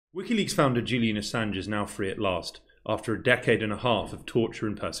WikiLeaks founder Julian Assange is now free at last, after a decade and a half of torture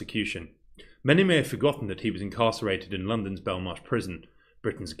and persecution. Many may have forgotten that he was incarcerated in London's Belmarsh prison,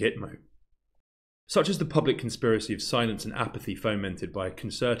 Britain's Gitmo. Such is the public conspiracy of silence and apathy fomented by a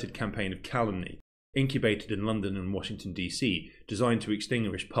concerted campaign of calumny, incubated in London and Washington DC, designed to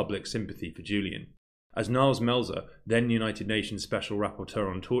extinguish public sympathy for Julian. As Niles Melzer, then United Nations Special Rapporteur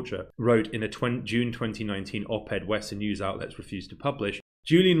on Torture, wrote in a June 2019 op-ed Western news outlets refused to publish,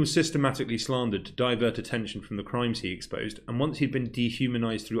 Julian was systematically slandered to divert attention from the crimes he exposed, and once he'd been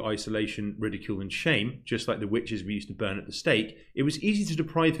dehumanised through isolation, ridicule and shame, just like the witches we used to burn at the stake, it was easy to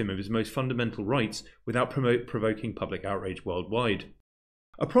deprive him of his most fundamental rights without provoking public outrage worldwide.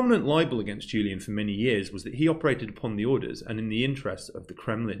 A prominent libel against Julian for many years was that he operated upon the orders and in the interests of the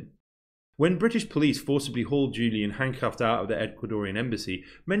Kremlin. When British police forcibly hauled Julian handcuffed out of the Ecuadorian embassy,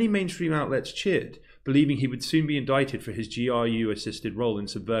 many mainstream outlets cheered, believing he would soon be indicted for his GRU-assisted role in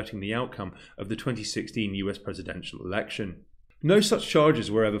subverting the outcome of the 2016 US presidential election. No such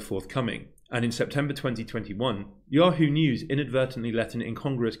charges were ever forthcoming, and in September 2021, Yahoo News inadvertently let an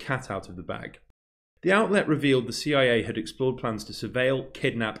incongruous cat out of the bag. The outlet revealed the CIA had explored plans to surveil,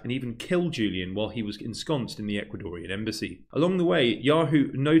 kidnap and even kill Julian while he was ensconced in the Ecuadorian embassy. Along the way,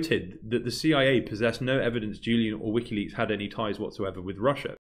 Yahoo noted that the CIA possessed no evidence Julian or WikiLeaks had any ties whatsoever with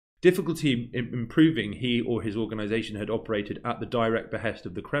Russia. Difficulty in proving he or his organisation had operated at the direct behest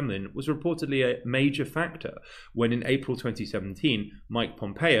of the Kremlin was reportedly a major factor when in April 2017, Mike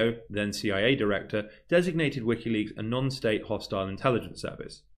Pompeo, then CIA director, designated WikiLeaks a non-state hostile intelligence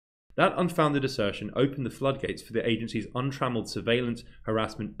service. That unfounded assertion opened the floodgates for the agency's untrammeled surveillance,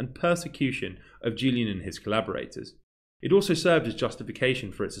 harassment and persecution of Julian and his collaborators. It also served as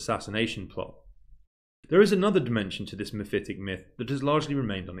justification for its assassination plot. There is another dimension to this mephitic myth that has largely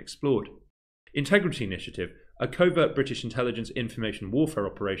remained unexplored. Integrity Initiative, a covert British intelligence information warfare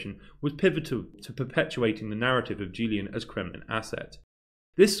operation, was pivotal to perpetuating the narrative of Julian as Kremlin asset.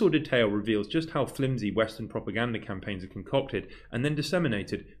 This sordid tale reveals just how flimsy Western propaganda campaigns are concocted and then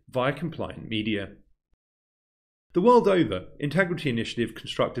disseminated via compliant media. The world over, Integrity Initiative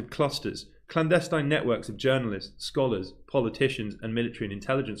constructed clusters, clandestine networks of journalists, scholars, politicians and military and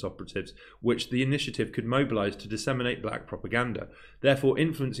intelligence operatives which the initiative could mobilise to disseminate black propaganda, therefore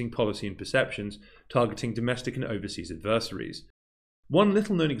influencing policy and perceptions, targeting domestic and overseas adversaries. One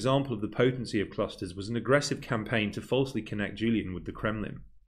little-known example of the potency of clusters was an aggressive campaign to falsely connect Julian with the Kremlin.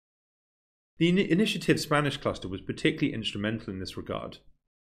 The initiative's Spanish cluster was particularly instrumental in this regard.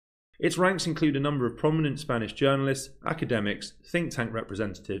 Its ranks include a number of prominent Spanish journalists, academics, think tank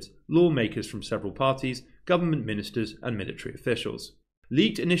representatives, lawmakers from several parties, government ministers and military officials.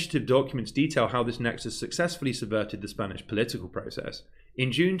 Leaked initiative documents detail how this nexus successfully subverted the Spanish political process.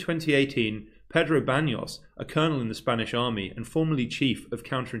 In June 2018, Pedro Baños, a colonel in the Spanish army and formerly chief of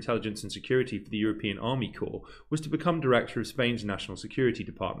counterintelligence and security for the European Army Corps, was to become director of Spain's National Security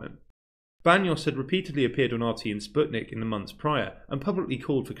Department. Baños had repeatedly appeared on RT and Sputnik in the months prior and publicly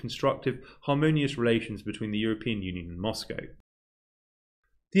called for constructive, harmonious relations between the European Union and Moscow.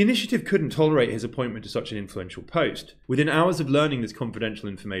 The initiative couldn't tolerate his appointment to such an influential post. Within hours of learning this confidential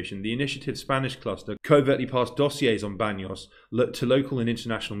information, the initiative's Spanish cluster covertly passed dossiers on Baños to local and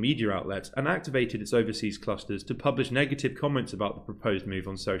international media outlets and activated its overseas clusters to publish negative comments about the proposed move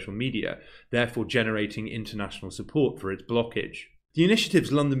on social media, therefore generating international support for its blockage. The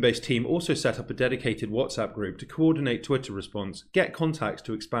initiative's London-based team also set up a dedicated WhatsApp group to coordinate Twitter response, get contacts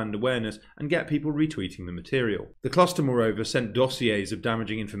to expand awareness, and get people retweeting the material. The cluster, moreover, sent dossiers of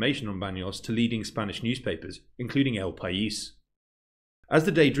damaging information on Baños to leading Spanish newspapers, including El País. As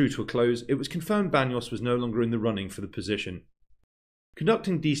the day drew to a close, it was confirmed Baños was no longer in the running for the position.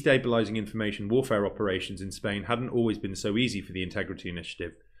 Conducting destabilising information warfare operations in Spain hadn't always been so easy for the Integrity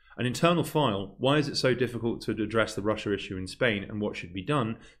Initiative. An internal file, Why is it so difficult to address the Russia issue in Spain and what should be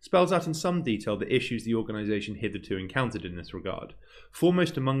done, spells out in some detail the issues the organisation hitherto encountered in this regard.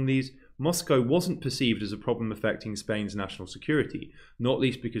 Foremost among these, Moscow wasn't perceived as a problem affecting Spain's national security, not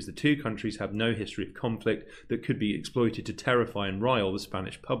least because the two countries have no history of conflict that could be exploited to terrify and rile the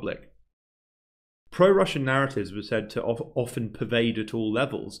Spanish public. Pro-Russian narratives were said to often pervade at all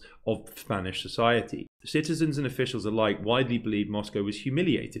levels of Spanish society. Citizens and officials alike widely believed Moscow was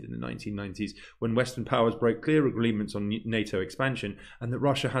humiliated in the 1990s when Western powers broke clear agreements on NATO expansion and that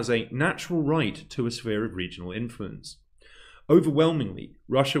Russia has a natural right to a sphere of regional influence. Overwhelmingly,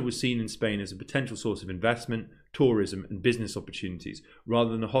 Russia was seen in Spain as a potential source of investment, tourism and business opportunities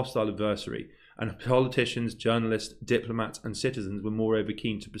rather than a hostile adversary, and politicians, journalists, diplomats and citizens were moreover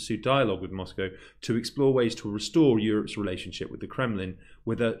keen to pursue dialogue with Moscow to explore ways to restore Europe's relationship with the Kremlin,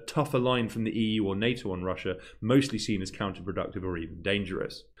 with a tougher line from the EU or NATO on Russia mostly seen as counterproductive or even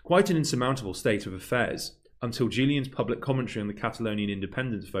dangerous. Quite an insurmountable state of affairs, until Julian's public commentary on the Catalonian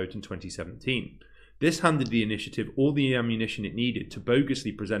independence vote in 2017. This handed the initiative all the ammunition it needed to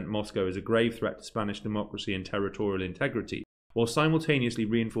bogusly present Moscow as a grave threat to Spanish democracy and territorial integrity, while simultaneously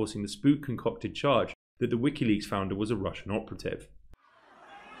reinforcing the spook-concocted charge that the WikiLeaks founder was a Russian operative.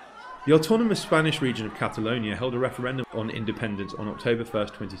 The autonomous Spanish region of Catalonia held a referendum on independence on October 1,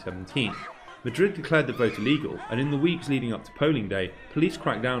 2017. Madrid declared the vote illegal, and in the weeks leading up to polling day, police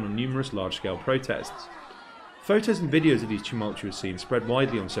cracked down on numerous large-scale protests. Photos and videos of these tumultuous scenes spread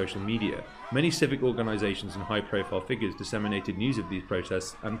widely on social media. Many civic organisations and high-profile figures disseminated news of these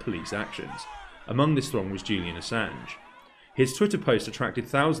protests and police actions. Among this throng was Julian Assange. His Twitter posts attracted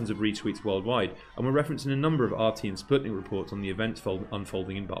thousands of retweets worldwide and were referenced in a number of RT and Sputnik reports on the events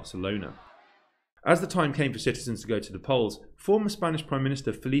unfolding in Barcelona. As the time came for citizens to go to the polls, former Spanish Prime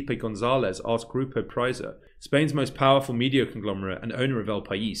Minister Felipe González asked Grupo Prisa, Spain's most powerful media conglomerate and owner of El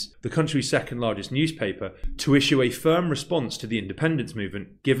País, the country's second largest newspaper, to issue a firm response to the independence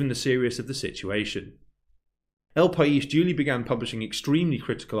movement, given the seriousness of the situation. El País duly began publishing extremely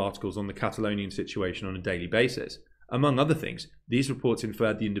critical articles on the Catalonian situation on a daily basis. Among other things, these reports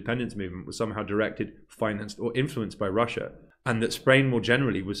inferred the independence movement was somehow directed, financed or influenced by Russia, and that Spain more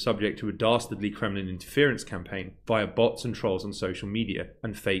generally was subject to a dastardly Kremlin interference campaign via bots and trolls on social media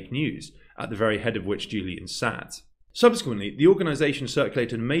and fake news, at the very head of which Julian sat. Subsequently, the organisation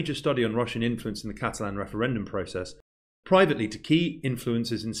circulated a major study on Russian influence in the Catalan referendum process, privately to key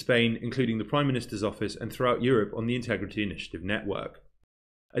influencers in Spain, including the Prime Minister's office, and throughout Europe on the Integrity Initiative network.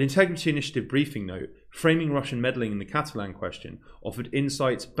 An Integrity Initiative briefing note, framing Russian meddling in the Catalan question, offered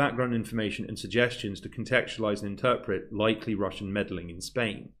insights, background information and suggestions to contextualise and interpret likely Russian meddling in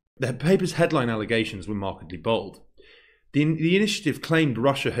Spain. The paper's headline allegations were markedly bold. The initiative claimed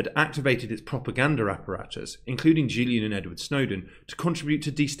Russia had activated its propaganda apparatus, including Julian and Edward Snowden, to contribute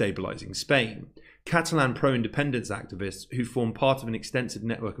to destabilising Spain. Catalan pro-independence activists, who form part of an extensive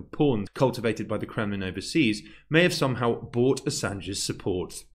network of pawns cultivated by the Kremlin overseas, may have somehow bought Assange's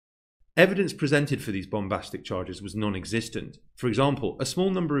support. Evidence presented for these bombastic charges was non-existent. For example, a small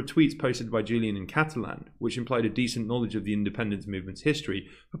number of tweets posted by Julian in Catalan, which implied a decent knowledge of the independence movement's history,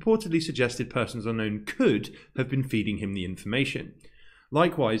 purportedly suggested persons unknown could have been feeding him the information.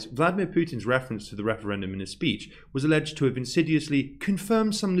 Likewise, Vladimir Putin's reference to the referendum in a speech was alleged to have insidiously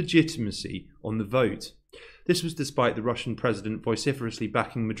confirmed some legitimacy on the vote. This was despite the Russian president vociferously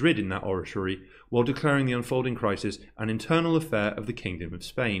backing Madrid in that oratory, while declaring the unfolding crisis an internal affair of the Kingdom of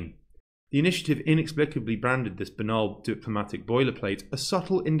Spain. The initiative inexplicably branded this banal diplomatic boilerplate a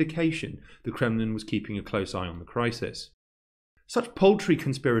subtle indication the Kremlin was keeping a close eye on the crisis. Such paltry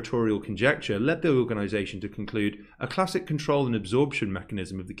conspiratorial conjecture led the organisation to conclude a classic control and absorption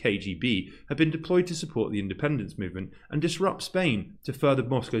mechanism of the KGB had been deployed to support the independence movement and disrupt Spain to further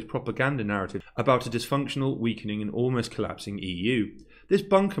Moscow's propaganda narrative about a dysfunctional, weakening and almost collapsing EU. This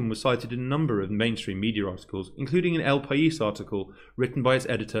bunkum was cited in a number of mainstream media articles, including an El País article written by its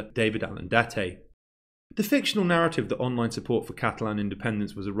editor David Alandete. The fictional narrative that online support for Catalan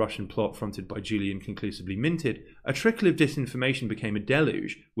independence was a Russian plot fronted by Julian conclusively minted, a trickle of disinformation became a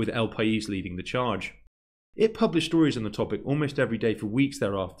deluge, with El País leading the charge. It published stories on the topic almost every day for weeks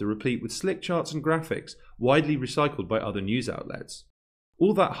thereafter, replete with slick charts and graphics, widely recycled by other news outlets.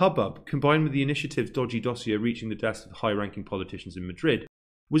 All that hubbub, combined with the initiative's dodgy dossier reaching the desks of high-ranking politicians in Madrid,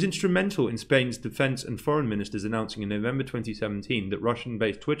 was instrumental in Spain's defence and foreign ministers announcing in November 2017 that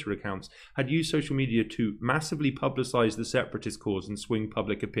Russian-based Twitter accounts had used social media to massively publicise the separatist cause and swing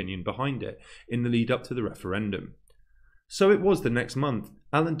public opinion behind it in the lead-up to the referendum. So it was the next month,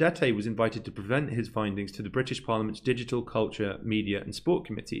 Alandete was invited to present his findings to the British Parliament's Digital, Culture, Media and Sport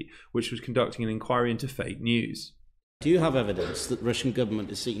Committee, which was conducting an inquiry into fake news. Do you have evidence that the Russian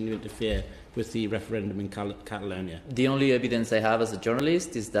government is seeking to interfere with the referendum in Catalonia? The only evidence I have as a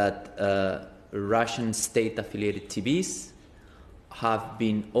journalist is that Russian state-affiliated TVs have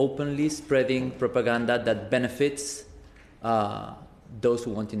been openly spreading propaganda that benefits those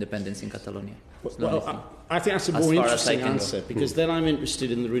who want independence in Catalonia. Well, I think that's a more interesting answer, because then I'm interested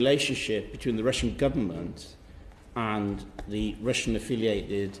in the relationship between the Russian government and the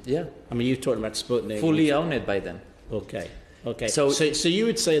Russian-affiliated... Yeah. I mean, you talked about Sputnik. Fully owned by them. Okay. So you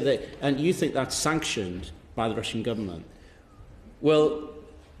would say that, and you think that's sanctioned by the Russian government? Well,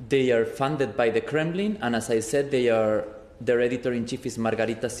 they are funded by the Kremlin, and as I said, their editor-in-chief is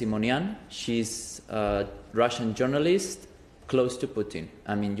Margarita Simonian. She's a Russian journalist close to Putin.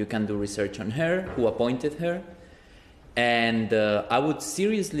 I mean, you can do research on her, who appointed her, and I would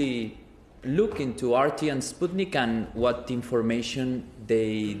seriously look into RT and Sputnik and what information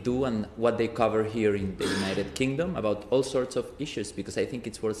they do and what they cover here in the United Kingdom about all sorts of issues, because I think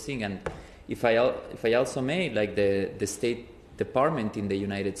it's worth seeing. And if I also may, like the State Department in the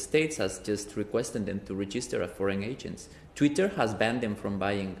United States has just requested them to register as foreign agents. Twitter has banned them from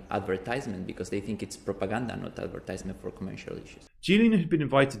buying advertisement because they think it's propaganda, not advertisement for commercial issues. Julian had been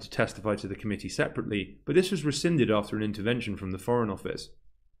invited to testify to the committee separately, but this was rescinded after an intervention from the Foreign Office.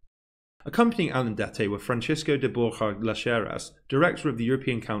 Accompanying Alandete were Francisco de Borja Lacheras, Director of the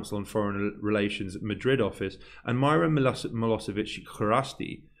European Council on Foreign Relations Madrid office, and Myra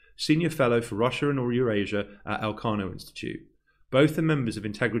Milosevic-Hrasti, Senior Fellow for Russia and Eurasia at Elcano Institute. Both are members of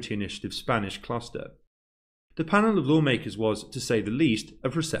Integrity Initiative's Spanish cluster. The panel of lawmakers was, to say the least, a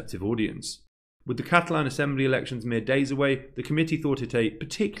receptive audience. With the Catalan Assembly elections mere days away, the committee thought it a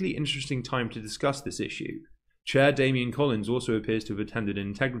particularly interesting time to discuss this issue. Chair Damien Collins also appears to have attended an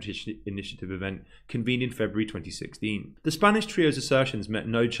Integrity Initiative event convened in February 2016. The Spanish trio's assertions met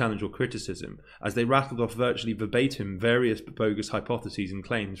no challenge or criticism, as they rattled off virtually verbatim various bogus hypotheses and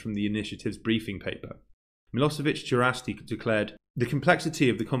claims from the initiative's briefing paper. Milosevic-Hrasti declared, "The complexity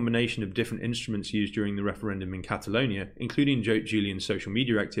of the combination of different instruments used during the referendum in Catalonia, including Julian's social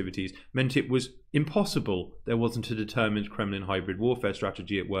media activities, meant it was impossible there wasn't a determined Kremlin hybrid warfare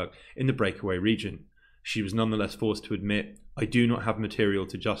strategy at work in the breakaway region. She was nonetheless forced to admit, I do not have material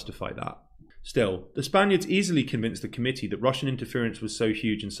to justify that." Still, the Spaniards easily convinced the committee that Russian interference was so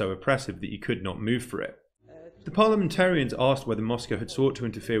huge and so oppressive that you could not move for it. The parliamentarians asked whether Moscow had sought to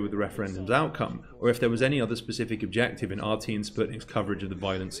interfere with the referendum's outcome, or if there was any other specific objective in RT and Sputnik's coverage of the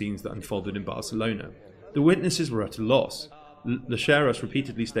violent scenes that unfolded in Barcelona. The witnesses were at a loss. Lacheras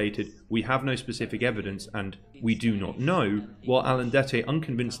repeatedly stated, "We have no specific evidence," and "we do not know," while Alandete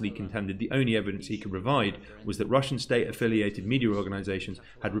unconvincingly contended the only evidence he could provide was that Russian state-affiliated media organisations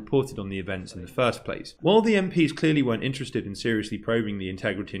had reported on the events in the first place. While the MPs clearly weren't interested in seriously probing the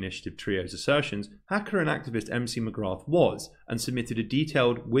Integrity Initiative trio's assertions, hacker and activist MC McGrath was, and submitted a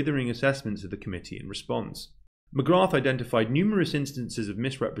detailed, withering assessment to the committee in response. McGrath identified numerous instances of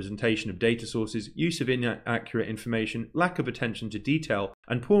misrepresentation of data sources, use of inaccurate information, lack of attention to detail,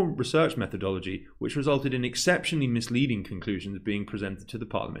 and poor research methodology, which resulted in exceptionally misleading conclusions being presented to the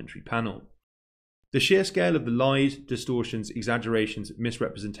parliamentary panel. The sheer scale of the lies, distortions, exaggerations,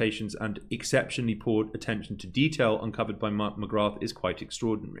 misrepresentations, and exceptionally poor attention to detail uncovered by McGrath is quite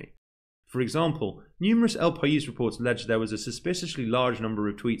extraordinary. For example, numerous El País reports alleged there was a suspiciously large number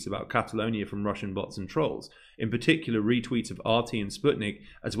of tweets about Catalonia from Russian bots and trolls, in particular retweets of RT and Sputnik,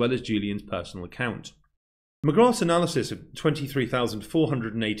 as well as Julian's personal account. McGrath's analysis of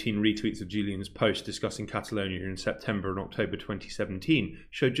 23,418 retweets of Julian's post discussing Catalonia in September and October 2017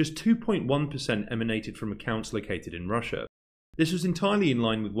 showed just 2.1% emanated from accounts located in Russia. This was entirely in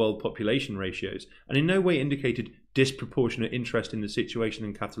line with world population ratios, and in no way indicated disproportionate interest in the situation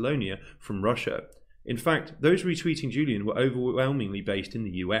in Catalonia from Russia. In fact, those retweeting Julian were overwhelmingly based in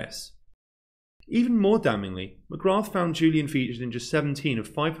the US. Even more damningly, McGrath found Julian featured in just 17 of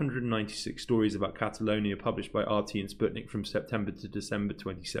 596 stories about Catalonia published by RT and Sputnik from September to December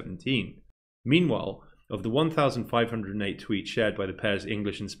 2017. Meanwhile, of the 1,508 tweets shared by the pair's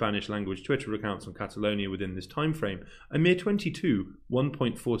English and Spanish language Twitter accounts on Catalonia within this timeframe, a mere 22,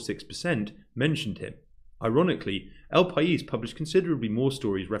 1.46%, mentioned him. Ironically, El País published considerably more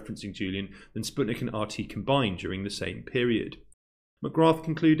stories referencing Julian than Sputnik and RT combined during the same period. McGrath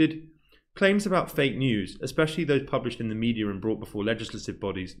concluded, "Claims about fake news, especially those published in the media and brought before legislative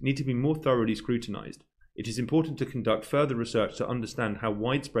bodies, need to be more thoroughly scrutinised. It is important to conduct further research to understand how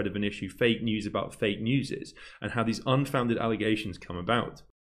widespread of an issue fake news about fake news is, and how these unfounded allegations come about.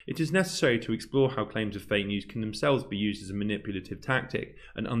 It is necessary to explore how claims of fake news can themselves be used as a manipulative tactic,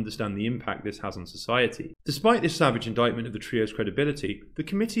 and understand the impact this has on society." Despite this savage indictment of the trio's credibility, the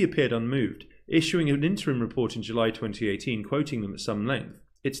committee appeared unmoved, issuing an interim report in July 2018 quoting them at some length.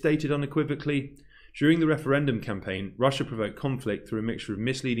 It stated unequivocally, "During the referendum campaign, Russia provoked conflict through a mixture of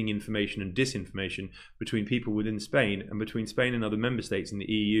misleading information and disinformation between people within Spain and between Spain and other member states in the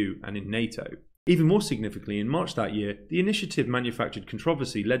EU and in NATO." Even more significantly, in March that year, the initiative manufactured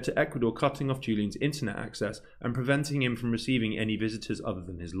controversy led to Ecuador cutting off Julian's internet access and preventing him from receiving any visitors other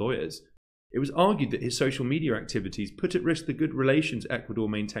than his lawyers. It was argued that his social media activities put at risk the good relations Ecuador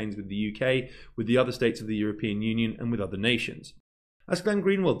maintains with the UK, with the other states of the European Union, and with other nations. As Glenn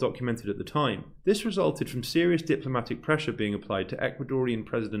Greenwald documented at the time, this resulted from serious diplomatic pressure being applied to Ecuadorian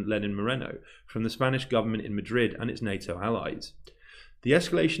President Lenin Moreno from the Spanish government in Madrid and its NATO allies. The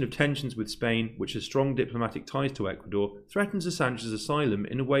escalation of tensions with Spain, which has strong diplomatic ties to Ecuador, threatens Assange's asylum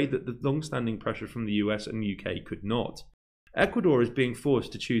in a way that the long-standing pressure from the US and UK could not. Ecuador is being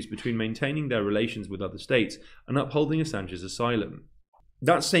forced to choose between maintaining their relations with other states and upholding Assange's asylum.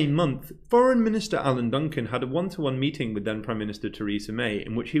 That same month, Foreign Minister Alan Duncan had a one-to-one meeting with then Prime Minister Theresa May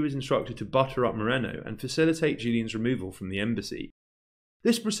in which he was instructed to butter up Moreno and facilitate Julian's removal from the embassy.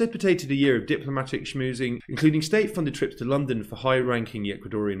 This precipitated a year of diplomatic schmoozing, including state-funded trips to London for high-ranking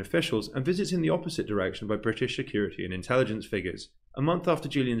Ecuadorian officials and visits in the opposite direction by British security and intelligence figures. A month after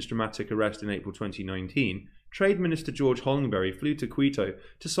Julian's dramatic arrest in April 2019, Trade Minister George Holmberry flew to Quito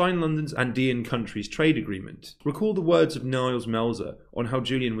to sign London's Andean countries trade agreement. Recall the words of Niles Melzer on how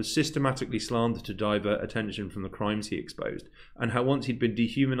Julian was systematically slandered to divert attention from the crimes he exposed, and how once he'd been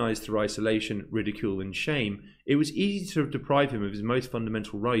dehumanized through isolation, ridicule and shame, it was easy to deprive him of his most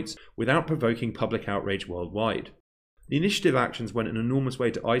fundamental rights without provoking public outrage worldwide. The initiative actions went an enormous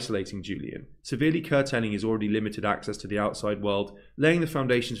way to isolating Julian, severely curtailing his already limited access to the outside world, laying the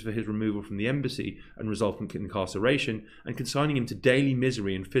foundations for his removal from the embassy and resultant incarceration, and consigning him to daily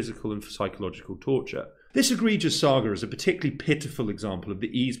misery and physical and psychological torture. This egregious saga is a particularly pitiful example of the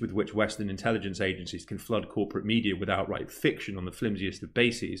ease with which Western intelligence agencies can flood corporate media with outright fiction on the flimsiest of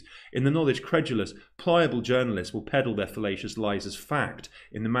bases, in the knowledge credulous, pliable journalists will peddle their fallacious lies as fact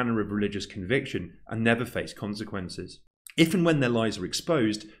in the manner of religious conviction and never face consequences. If and when their lies are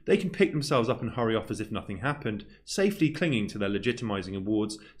exposed, they can pick themselves up and hurry off as if nothing happened, safely clinging to their legitimizing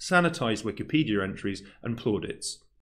awards, sanitized Wikipedia entries and plaudits.